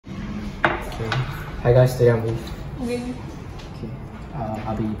Okay. Hi guys, today I'm with. Okay.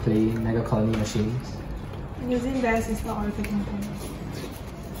 I'll be playing Megacolony Machinings. Using best is the Oracle component.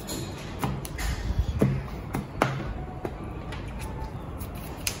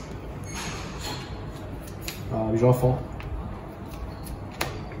 We draw 4.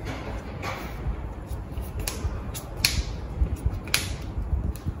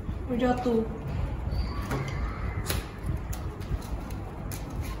 We draw 2.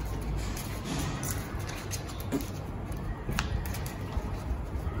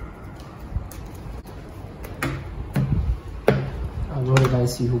 Roll the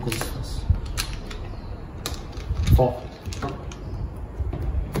dice, see who goes first. 4.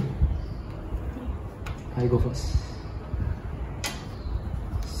 I go first.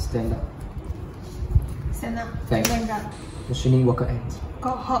 Stand up. Stand up. Vanguard. Machining worker ends.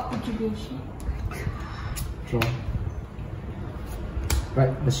 Got hot distribution. Draw.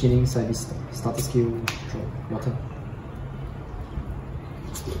 Right, machining side vista. Starter skill, draw. Your turn.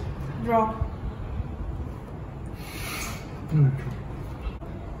 Draw.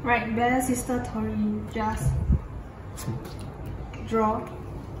 Right, better sister Tori, just draw.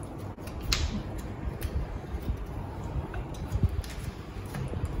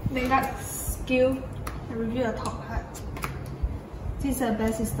 Vanguard skill, I review the top card. This is the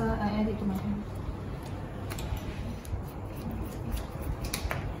best sister, I add it to my hand.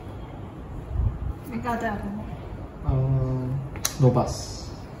 Vanguard attack. No bus.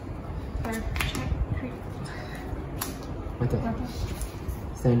 Check, crit. My turn.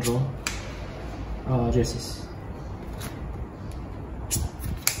 Stand draw. Jesse's.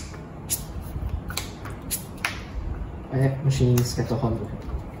 I have machining scatter horn to him.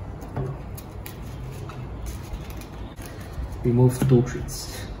 Remove 2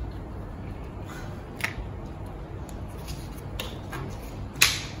 treats.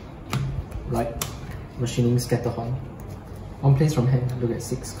 Right, machining scatter horn. On place from hand, look at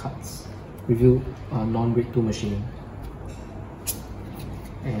 6 cards. Review non-grade 2 machining.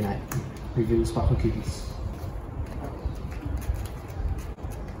 And I review Sparkle Cuties.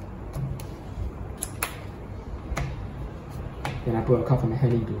 Then I put a card from my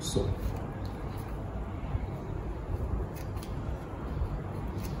hand into soul.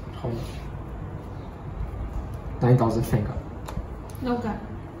 9,000 Vanguard. No gun.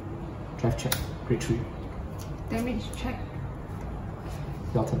 Drive check. Grade 3. Damage check.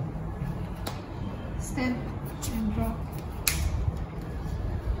 Your turn. Stand and draw.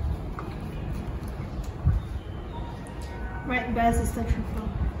 Right, best sister triple.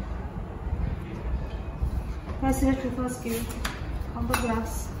 Best sister triple skill. Counter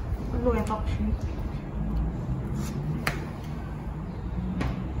glass. Look at top 3.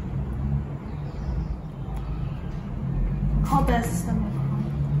 Call best sister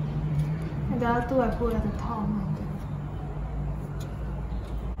Megacolony. And the other 2 I put at the top of my deck.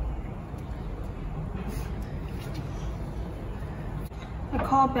 I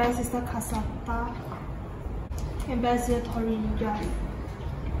call best sister Kasata. And best sister Tori Ninja.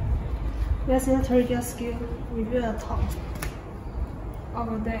 Best sister Tori Ninja skill. Review the top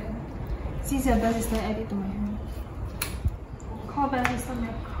of the deck. Since your best sister, add it to my hand. Call best sister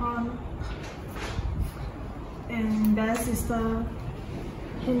Megacolony. And best sister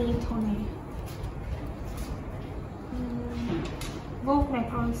Penny Tony. Both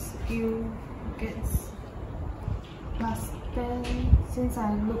Megacolony skill gets plus 10 since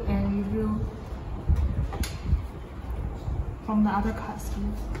I look and review from the other card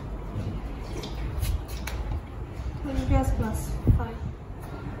skills. Just plus 5.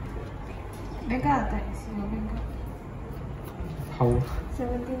 Vanguard attack is your Vanguard. How?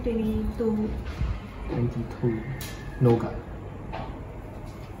 17, 22. 22. No gun.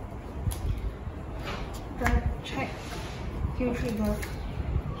 Then check. Heal trigger.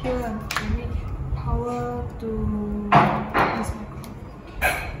 Heal and damage. Power to this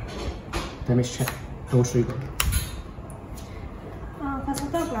Megacolony. Damage check. No trigger.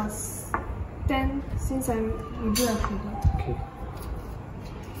 Kasata plus 10 since I review a trigger. Okay.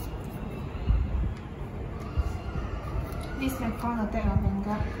 This Megacolony attack on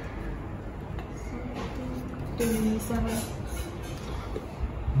Vanguard. 27.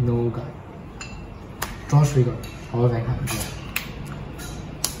 No gun. Draw trigger. Our Vanguard. Draw.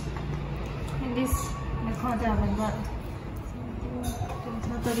 And this Megacolony attack on Vanguard.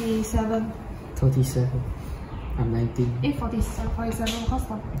 37. 37. I'm 19. 847. 47. Cost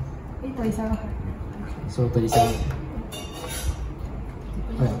of 837. So 37.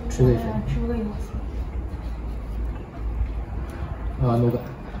 Oh yeah, trigger effect. Trigger effect. No gun.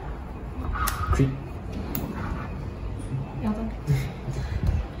 Crit. Your turn.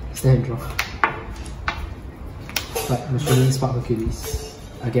 Stand draw. Cardfight Machining Spark Hercules.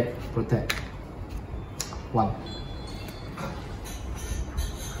 I get Protect 1.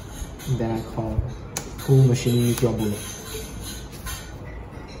 And then I call 2 Machining Meteor Bullet.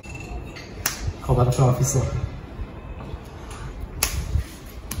 Call Butterfly Officer.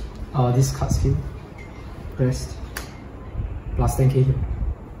 This card skill. Pressed. Plus 10k here.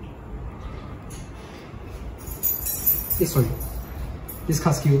 Sorry. This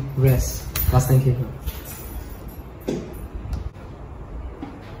card skill. Rest. Plus 10k here.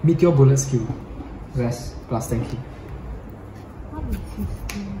 Meteor Bullet skill. Rest. Plus 10k. What is this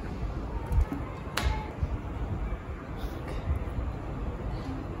thing?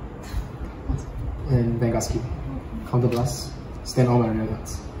 And Vanguard skill. Counter Blast. Stand all my rear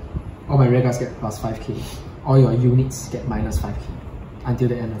guards. All my rear guards get plus 5k. All your units get minus 5k until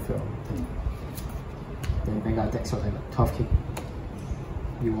the end of your turn. Then Vanguard attacks your 12k.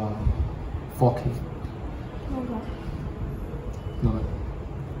 You are 4k. Okay. No.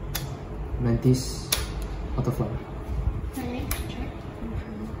 Mantis, Butterfly. I need to check.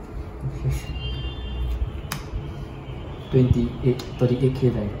 38k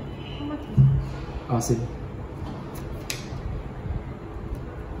Vanguard. How much is it? Same.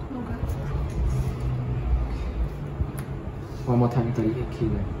 Okay. One more time, 38k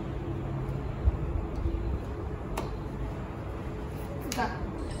Vanguard. Got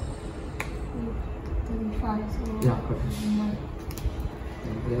 35, so Yeah, correct.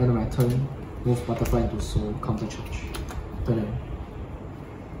 And at the end of my turn, move Butterfly into Soul, counter charge. Turn it.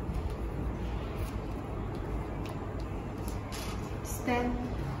 Stand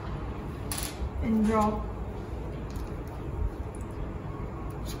and draw.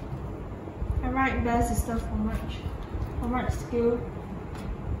 I write Bear Sister for March. For March skill,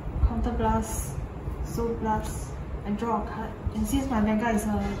 Counter Blast, Soul Blast. I draw a card. And since my Vanguard is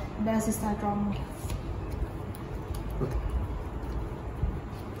a Bear Sister, I draw more.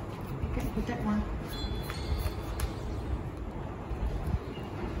 Okay, protect 1.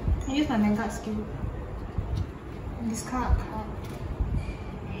 I use my Vanguard skill. Discard a card.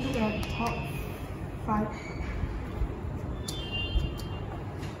 Look at top 5.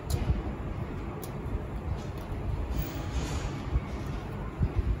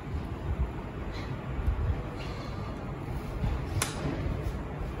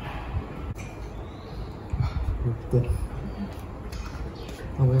 Good.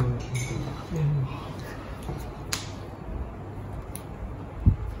 Oh, wait.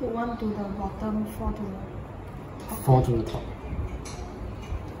 Put 1 to the bottom, 4 to the top. 4 to the top.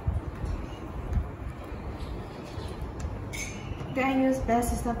 Then I use Bear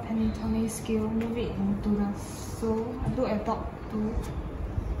Sister Penitone skill, move it into the soul. I do adopt 2.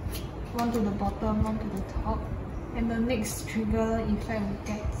 1 to the bottom, 1 to the top. And the next trigger effect will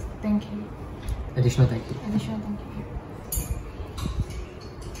get 10k. Additional 10k. Additional 10k.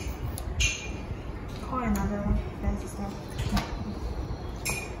 Call another Bear Sister.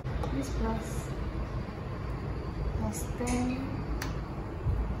 This plus 10.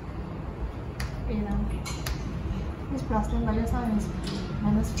 This plus 10, but this one is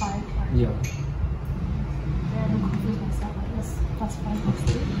minus 5. Right? Yeah. Then I don't confuse myself. Just plus 5 plus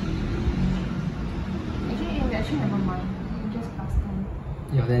 2. Actually never mind. You just plus 10.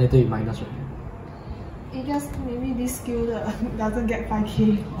 Yeah, then later you minus, right? It just maybe this skill doesn't get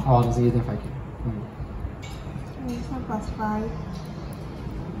 5k. Oh, doesn't get 5k. This one plus 5.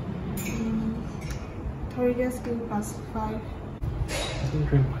 Torridia skill plus 5.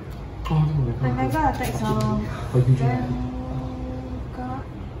 Oh, no, My Vanguard attacks are Vanguard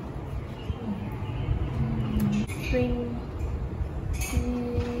 20,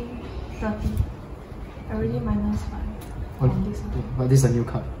 30. Already minus 5 on this one. But this is a new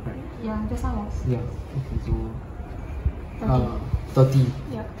card, right? Yeah, this one was Yeah. Okay, so 30.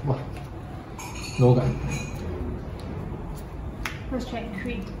 Yeah. Wow. No gun. First check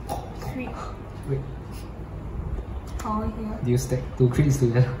crit. Wait, Power here. do you stack 2 crits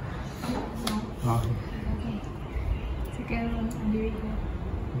together? No. Oh, okay. Okay. Second one, I do it here.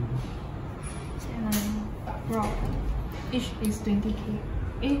 And I draw. Each is 20k.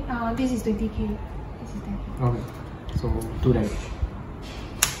 This is 20k. This is 10k. Okay. So 2 damage.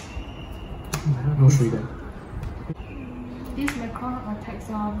 No trigger. This Megacolony attacks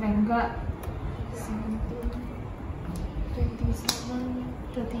are Vanguard 17, 27,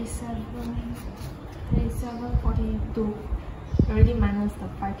 37, 37, 42. Already minus the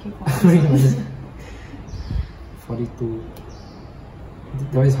 5k for 42.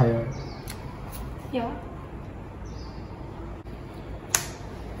 That one is higher. Yeah.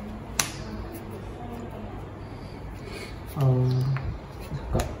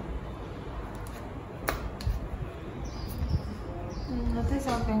 Got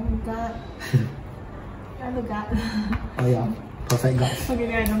guard. I'm the guard. Oh yeah, perfect guard. Okay,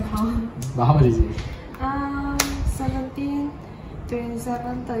 then I don't count. But how much is it? 17,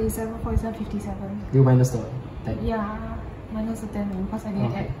 27, 37, 47, 57. You minus the 10? Yeah, minus the 10 because I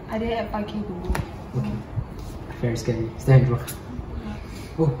didn't add 5k to go. Okay. Very scary. Stand bro.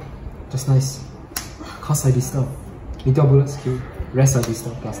 Oh, just nice. Cost side vista. Meteor bullet skill. Rest side vista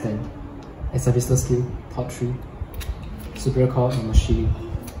plus 10. And side vista skill. Top 3. Superior core and machining.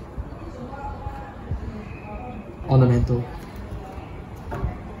 Ornamental.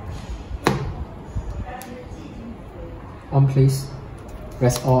 On place.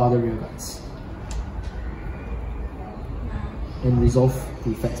 Rest all other rear guards. And resolve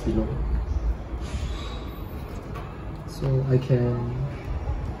the effects below. So I can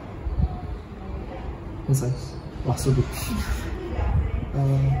size. Wow, so big.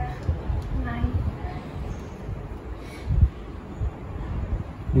 9.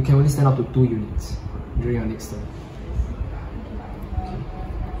 You can only stand up to 2 units during your next turn. Okay.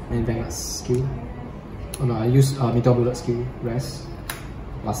 And Vanguard skill. Oh no, I use Meteor Bullet skill, rest,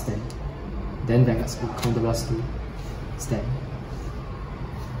 plus 10. Then Vanguard skill, counter blast 2, stand.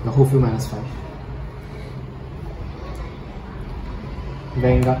 The whole field minus 5.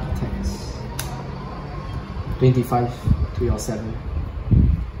 Vanguard attacks. 25 to your 7.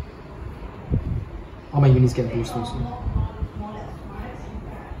 All my units get boost also.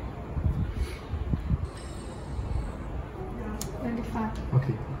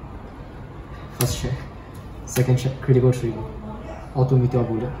 Okay. First check. Second check, critical trigger. Auto meteor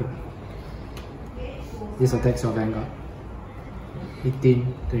bullet here. This attacks your Vanguard.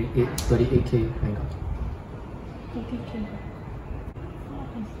 18, 38, 38k Vanguard. 30k.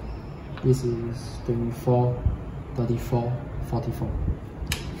 This is 24, 34, 44.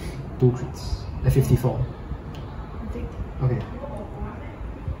 2 crits. 54. Okay.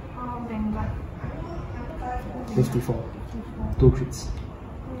 Vanguard. 54. 2 crits.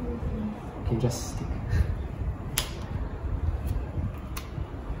 Okay, just stick.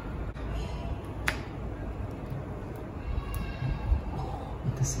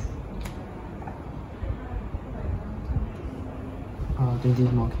 Intercept. 20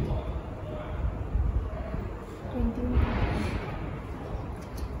 more K. 20.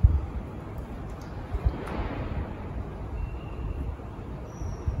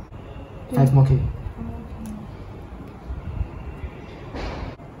 5 more K.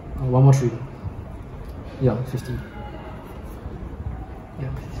 One more 3. Yeah, 50.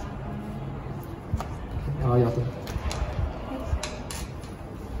 Yeah, 50. Okay, your turn.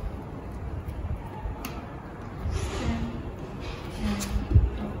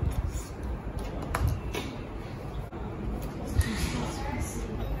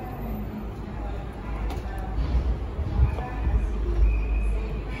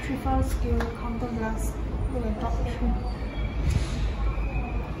 Triple skill, counter blast, look at top 2.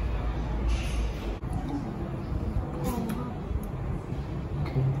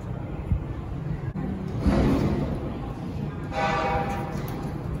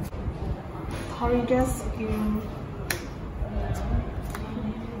 Torrential skill.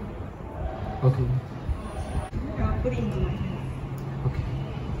 Okay. I'll put it into my hand. Okay.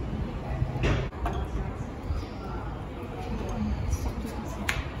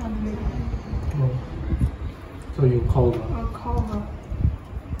 Oh. So you call her. I'll call her.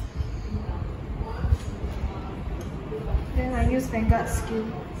 Then I use Vanguard skill.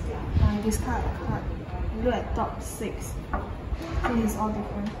 Discard a card. Look at top 6. This is all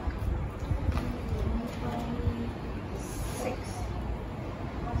different. 6.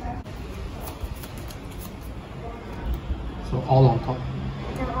 So all on top.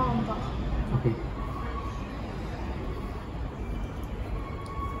 Yeah, all on top. Okay.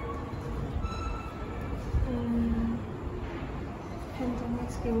 Pandemic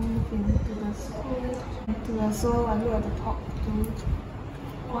skill move into the soul. To the soul, I look at the top 2.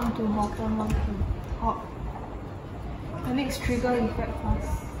 1 to bottom, 1 to top. The next trigger effect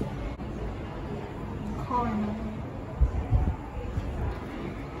first. Call another.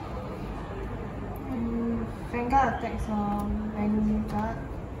 Vanguard attacks on Vanguard.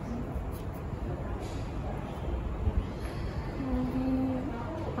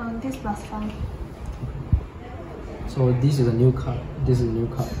 Maybe this plus 5. So this is a new card. This is a new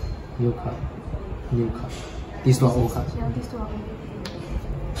card. New card. New card. These two are old cards. Yeah, these two are old.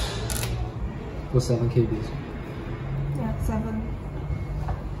 For 7k base. Yeah, 7.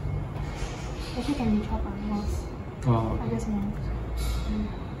 Actually can be 12 once. Oh, I okay. guess more.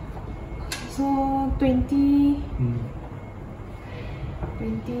 So 20,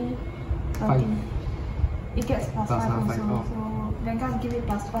 20, 30. 5. it gets plus 5 also. 5, oh. So Vanguard give it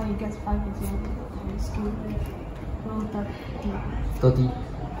plus 5, it gets 5 also. Skill. So 30. 30.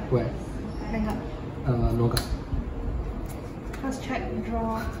 Where? Vanguard. No guard. First check,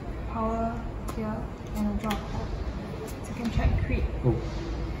 draw power here, and draw card. Second check, crit. Oh.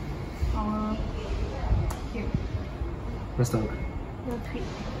 Power here. Rest of it. The crit.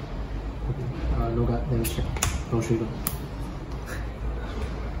 Okay. No guard, then check. No trigger.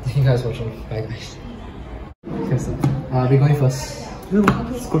 Thank you guys for watching. Bye guys. Okay, so, we're going first. No,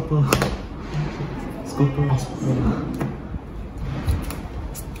 Scorpio.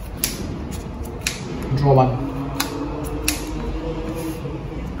 Draw 1.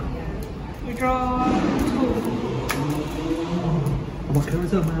 You draw 2.我开玩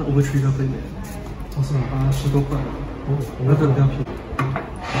笑吗？我们去一个背面。是吗10多块。哦，那个比较便宜。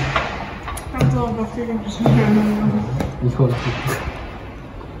当做我这个不是人。以后了。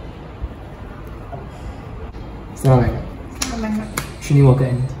Stand on Vanguard. Machining worker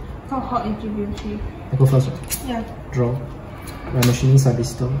end. How hot is GBT? I go first, right? Yeah. Draw. Right, machining side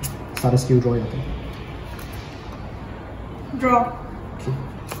pistol. Start a skill, draw your turn. Draw. Okay.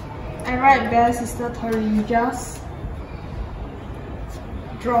 I write Bear Sister Tori, just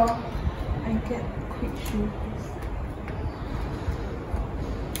draw. I get quick shoot.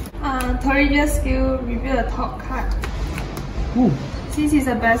 Tori just skill, reveal the top card. Ooh. Since it's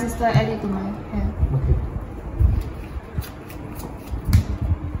a Bear Sister, add it to my hand. Okay.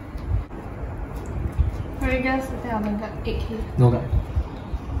 Tori just attack on Vanguard 8k. No guard.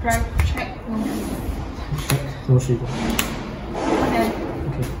 Drive, check, no trigger. Check. No trigger. Then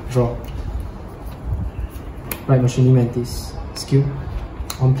Okay. Draw. Right, machining mantis. Skill.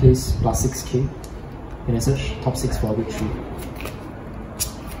 On place plus 6k. And I search top 6 for week 3.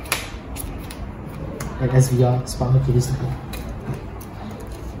 And SVR Spark Hercules to go.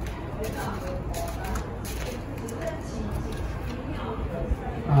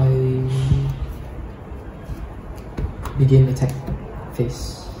 I begin attack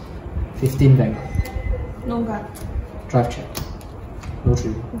phase. 15 Vanguard. no guard. Drive check. No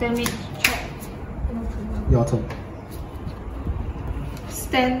trigger. Damage, check, no trigger. Your turn.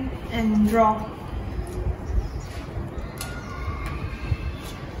 Stand and draw.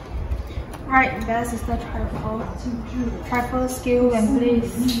 Right, Bear Sister Trifle. Trifle skill when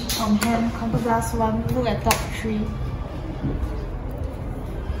placed on hand, counterblast 1, look at top 3.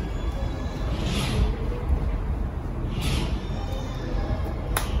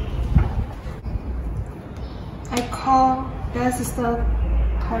 I call Bear Sister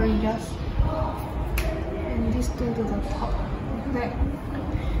Courageous. And these two to the top. Like,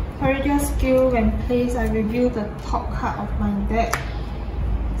 Courageous skill when placed, I reveal the top card of my deck.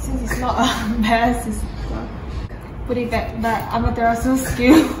 Since it's not a Bear Sister, put it back. But Amaterasu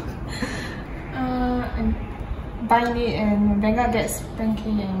skill. And bind it, and Vanguard gets 10k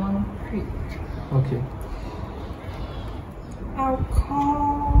and 1 crit. Okay. I'll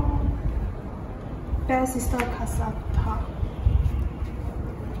call Bear Sister Kasata.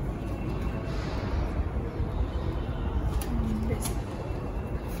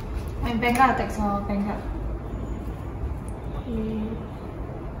 And Vanguard attacks on Vanguard.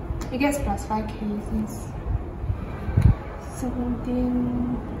 It gets plus 5k since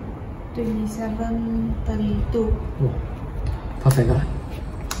 17, 27, 32. Oh. Perfect, right?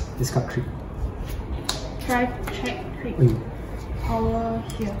 Discard crit. Drive, check, crit. Power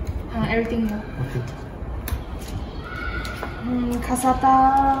here. Everything here. Okay.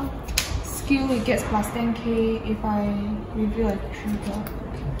 Kasata skill, it gets plus 10k if I reveal a trigger.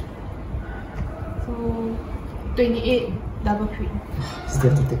 So 28 double crit. Still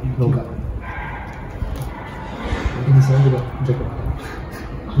have to take no guard. Ini saya juga jaga.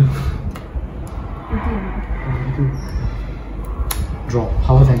 Draw.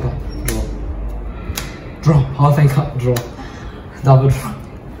 Power Vanguard. Draw. Draw. Power Vanguard. Draw. Double draw.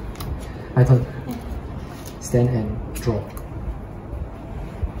 My turn. Stand and draw.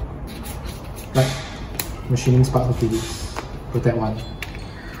 Right. Machining Spark Hercules. Protect 1.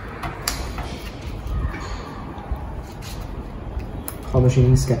 For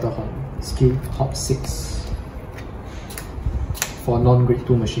machining Scatterhorn. Skill top 6. For non-grade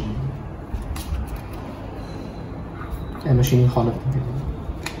 2 machining. And machining Horn of Integrity.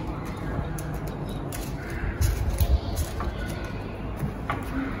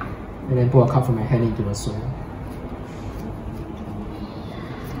 And then pull a card from my hand into the soul.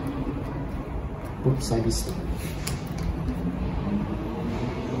 Put side beast.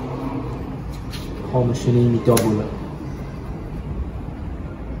 Call machining Meteor Bullet.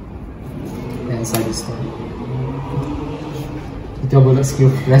 And side beast. Meteor Bullet skill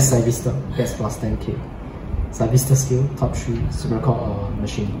less side beast. Gets plus 10k. It's like Vista skill, top 3, super record or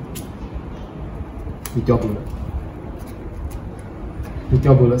machine. Meteor bullet.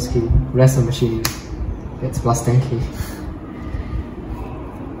 Meteor bullet skill, rest of machining. It's plus 10k.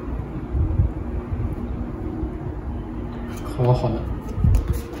 Core Hornet.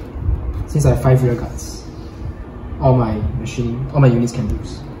 Since I have 5 rear guards, all my units can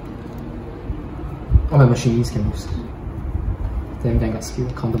boost. All my machines can boost. Then Vanguard skill,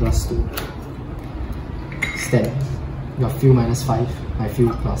 counterblast 2. Stand. Your fuel minus 5, my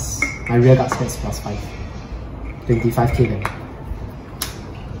fuel plus. My rear guard gets plus 5. 25k then.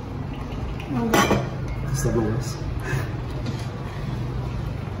 No guard. This is the lowest.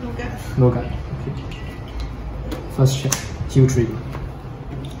 No guard. No guard. Okay. First check. Heal trigger.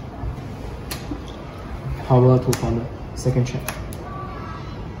 Power 200. Second check.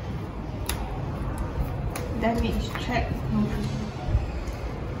 Damage check. No trigger.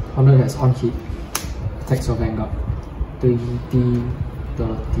 100 has on hit. Attacks of Vanguard. 20,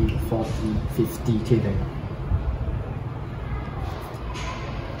 30, 40, 50k Vanguard.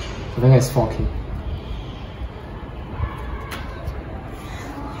 The Vanguard is 4k.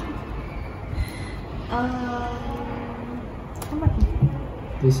 How much is it?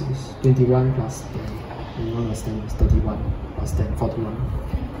 This is 21 plus 10. 21 plus 10 is 31 plus 10, 41.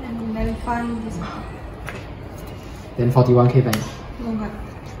 And then find this one. Then 41k Vanguard. No guard.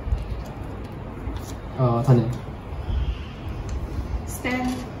 Turn in.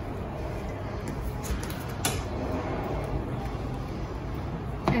 Stand.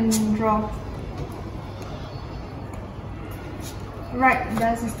 And draw. Right,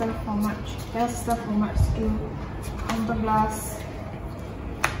 bell system for March. Bell system for March skill. Counter blast.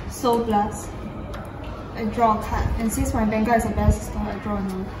 Soul blast. I draw a card. And since my Vanguard is a bell system, I draw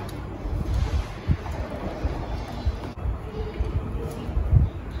another card.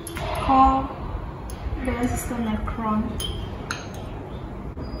 Call bell system Necron.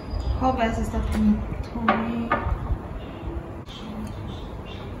 Call bell system Tony.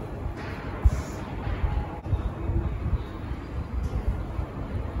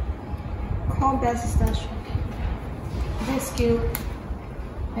 Call bell system this skill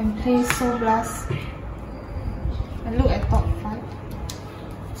and play Soul Blast and look at top 5.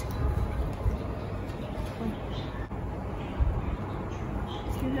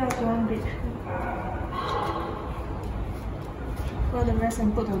 Use out one bit. Roll the rest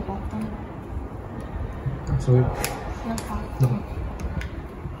and put to the bottom. Sorry. No card. No.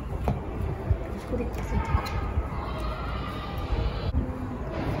 Put it to the top.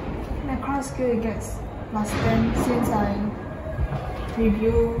 Necron skill gets plus 10 since I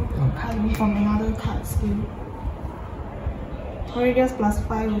review card from another card skill. Courageous plus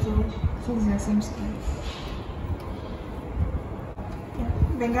 5 also, since it's the same skill. Yeah.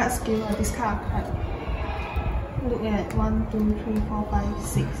 Vanguard skill, I discard a card. Look at 1, 2, 3, 4, 5,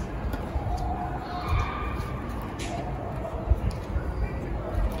 6.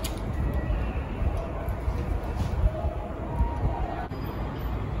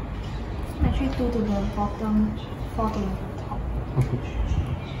 Actually 2 to the bottom, 4 to the top. Okay.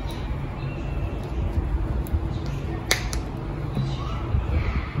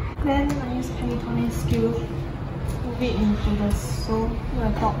 Then I use Megacolony skill, move it into the soul, to the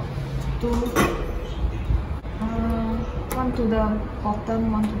top, 2, 1 to the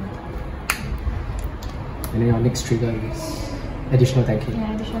bottom, 1 to the top. And then your next trigger is additional 10k.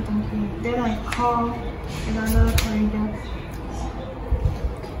 Yeah, additional 10k. Then I call another Courageous.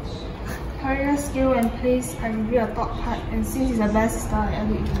 Courageous skill and place, I reveal a top card, and since it's a best star, I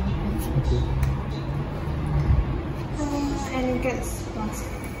add it into my hand. Okay. And it gets plus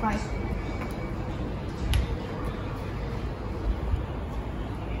 5.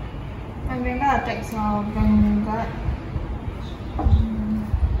 And Vanguard attacks are Vanguard.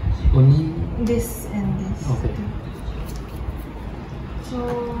 Only. This and this. Okay. So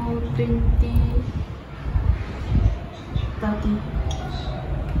 20, 30.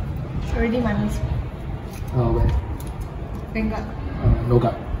 Already minus Where? Vanguard. No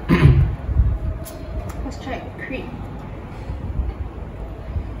guard. Let's check crit.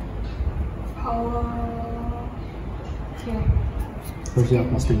 Power here. First year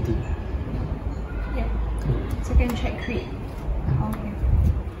plus 20. Yeah. Second check crit. Power here.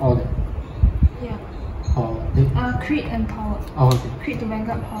 All that. Yeah. Crit and power. Oh, okay. Crit to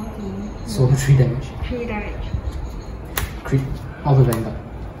Vanguard, power to. So 3 damage. 3 damage. Crit. All the Vanguard.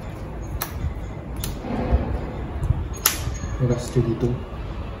 Vanguard's 22.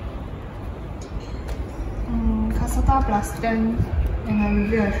 Kasata plus 10 and I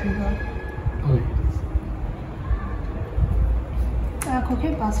reveal a trigger. Okay.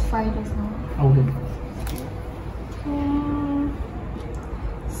 Cocaine plus 5 just now. Okay. 17,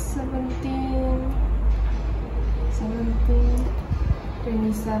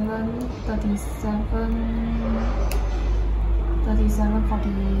 27, 37, 37,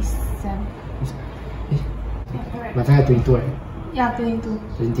 47. Yeah, correct. My Vanguard 22, right? Yeah, 22.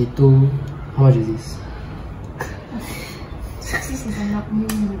 22. How much is this? This is not new.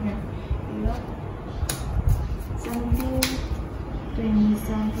 17,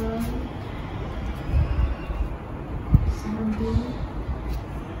 27, 17,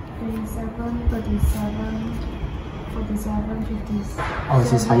 27, 37, 47, 50. Oh,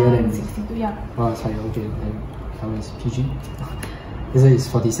 this is higher than 62, yeah. Oh, it's higher, okay. And how is PG? This one is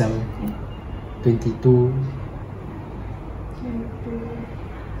 47. Yeah. 22.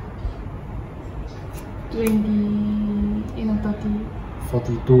 30.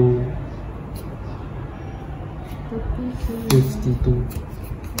 42. 52.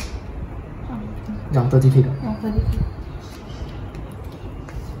 Yeah, 30K. Yeah, 30K.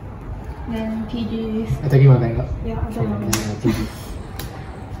 Then PG is... I'm taking my Vanguard. Yeah, I don't know. PG.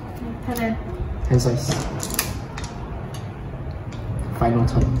 Thailand. Hand size. Final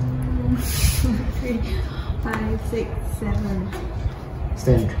turn. 3, 5, 6, 7.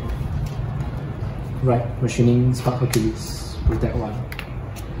 Stand. Right, machining Spark Hercules. Protect 1.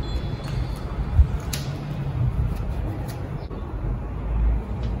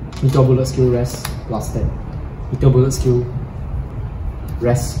 Meteor bullet skill rest last 10. Meteor bullet skill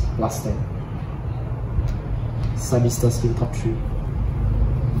rest last 10. Cybister skill top 3.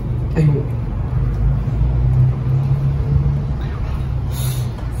 Ayo.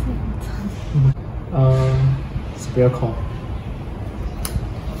 Superior core.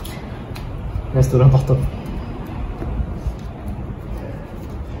 Rest to the bottom.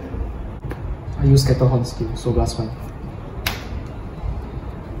 I use Scatterhorn skill, so blast 1.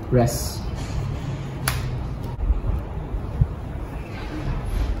 Rest.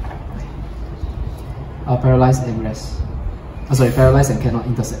 Paralyze and rest. Sorry, paralyze and cannot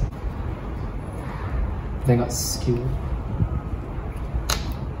intercept. Vanguard skill.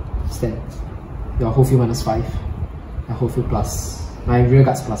 Stand. Your whole field minus 5. My whole field plus. My rear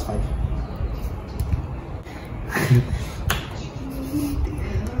guards plus 5.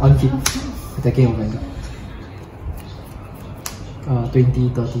 On hit. Attacking your Vanguard. 20,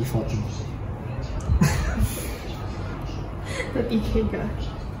 30, 40. 30K guard.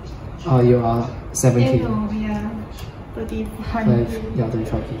 You are 7K. No, yeah. 35. Yeah,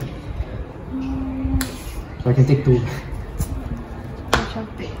 35K. So I can take 2. I shall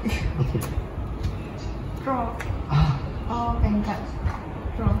take. Okay. Draw. All Vanguard.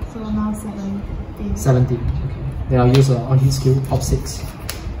 Draw. So now 17. 17. Okay. Then I'll use on hit skill, top 6.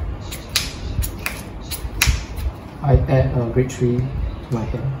 I add a grade 3 to my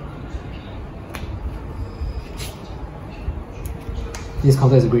hand. This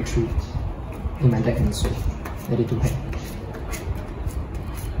counter is a grade 3 in my deck and soul. Add it to hand.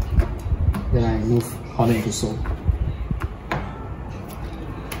 Then I move Honor into soul.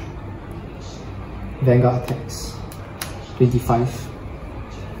 Vanguard attacks 25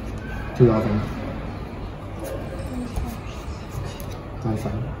 to your Vanguard.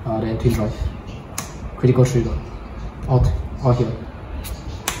 25. Then twin drive. Critical trigger. All here.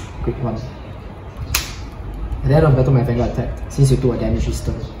 Quick 1. At the end of battle, my Vanguard attack. Since you do a damage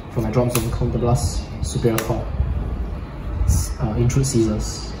return from my drop zone, counter blast, superior core. Intrude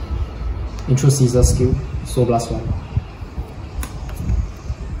Caesars. Intrude Caesar skill, soul blast 1.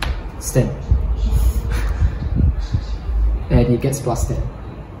 Stand. And it gets plus 10.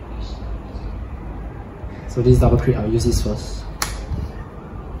 So this double crit, I'll use this first.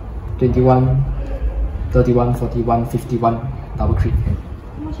 21, 31, 41, 51, double crit. How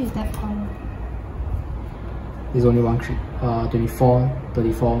much is that power? There's only one crit. 24,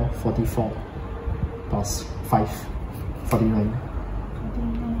 34, 44, plus 5, 49.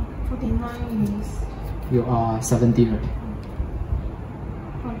 49 is... You are 17, right?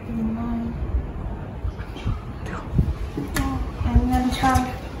 49. Oh, and then charge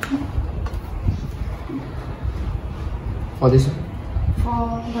For this one?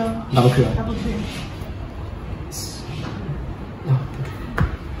 for the Double crit, right? double crit. Yeah, okay.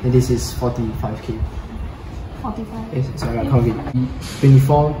 And this is 45k. 45. Yes, sorry, I can't read.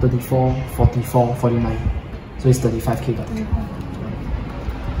 24, 34, 44, 49. So it's 35k. 35.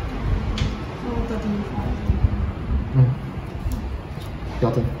 So 35.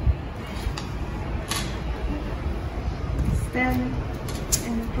 Your turn. Stand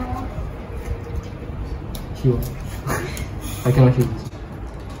and draw. Heal. I cannot heal.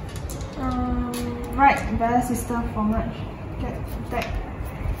 Right, Bear Sister for match. Get attack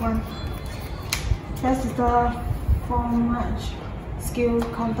 1. Bear Sister 4 much. Skill,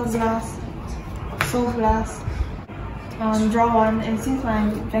 counter blast, soul blast. Draw 1, and since my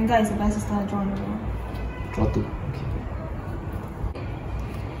Vanguard is the best sister, I draw another one. Draw 2. Okay.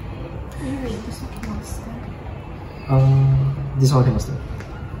 Wait, this one cannot stand. This one cannot stand.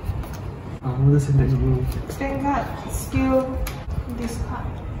 what does it let you Vanguard, skill, discard.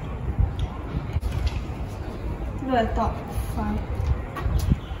 Look at top 5.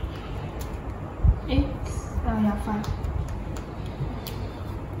 8. Yeah, 5.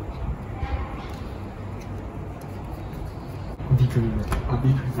 V3.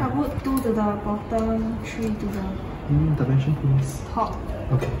 I put 2 to the bottom, 3 to the dimension please. top.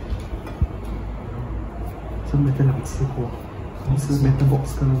 Okay. 这 metal 两次过，一次 metal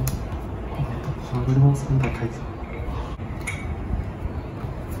box 跟metal box 跟打开着。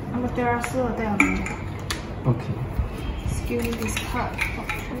Amaterasu attack Vanguard. Okay. Skill, discard, top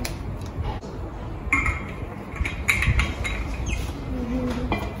 3.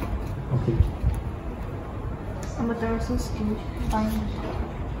 Okay. Amaterasu skill, bind.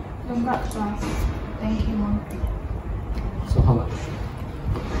 Vanguard plus, thank you 1. So how much?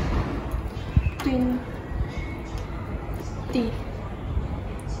 20. 20.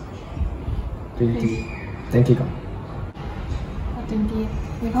 Thank you. 20.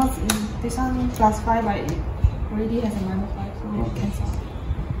 Because this one plus 5, but it already has a -5, so we cancel.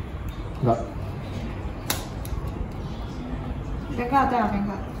 Got. Vanguard attack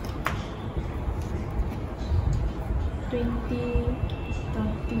Vanguard. 20,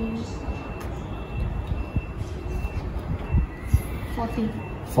 30, 40.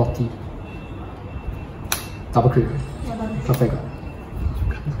 40. Double crit. Yeah, but Perfect.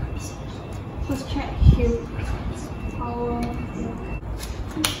 first check, heal, power,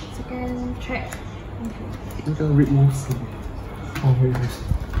 second check, 那个 read moves Oh, very nice.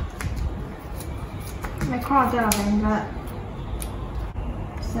 Macro attack Vanguard.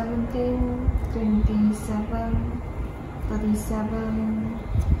 17, 27, 37,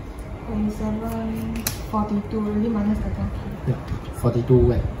 27, 42, really minus the 10. Yeah. 42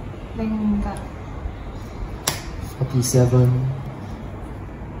 wet. Vanguard. 47.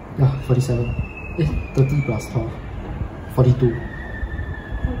 Yeah, 47. 30 plus 12. 42.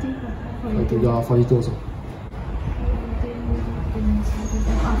 40, 42. Yeah, 42 also.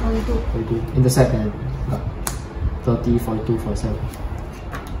 42. 42. Intercept and 30, 42, 47.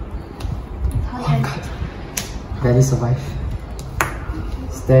 Barely survive.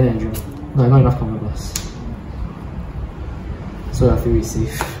 Stand and draw. No, not enough counter blast. So I feel it's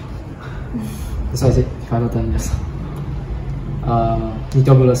safe. That's why I said final turn just.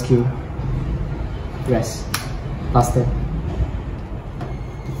 Meteor bullet skill. Rest. Last turn.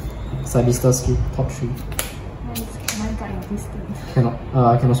 Cybister skill. Top 3. Can I guide this thing? Cannot.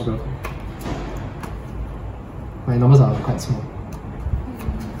 I cannot super. My numbers are quite small.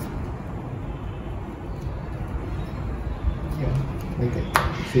 Yeah, like that.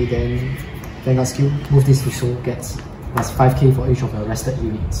 Okay, then Vanguard skill. Move this to show gets plus 5k for each of your rested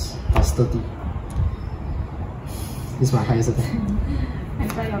units. Plus 30. This is my highest attack. I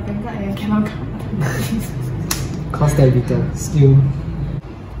thought your Vanguard and cannot come. Cost that beetle. Skill.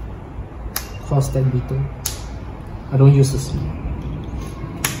 Cost that beetle. I don't use this.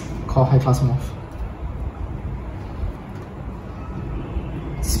 Call high class morph.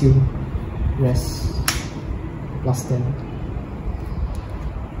 Skill. Rest. Plus 10.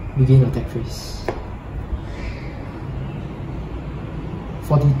 Regain attack phase.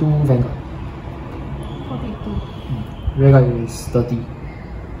 42 Vanguard. 42. Vanguard is 30.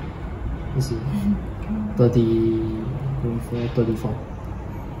 Let's see. 30. 34.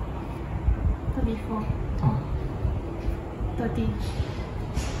 34. Oh. 30.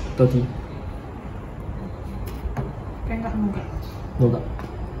 30. Vanguard no guard. No guard.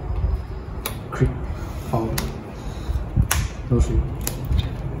 Crit. Power. No shield.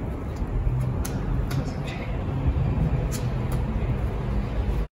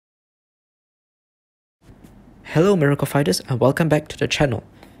 Hello Miracle Fighters and welcome back to the channel.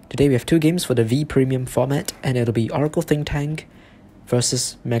 Today we have 2 games for the V Premium format and it'll be Oracle Think Tank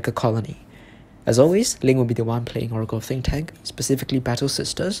versus Megacolony. As always, Ling will be the one playing Oracle Think Tank, specifically Battle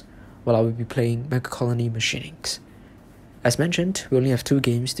Sisters, while I will be playing Megacolony Machinings. As mentioned, we only have 2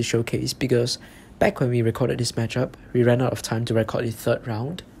 games to showcase because back when we recorded this matchup, we ran out of time to record the 3rd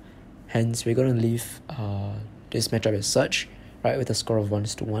round. Hence, we're going to leave this matchup as such, right, with a score of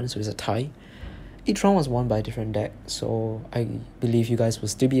 1-1, so it's a tie. Each round was won by a different deck, so I believe you guys will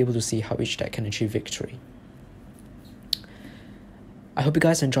still be able to see how each deck can achieve victory. I hope you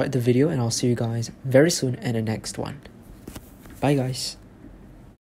guys enjoyed the video and I'll see you guys very soon in the next one. Bye guys.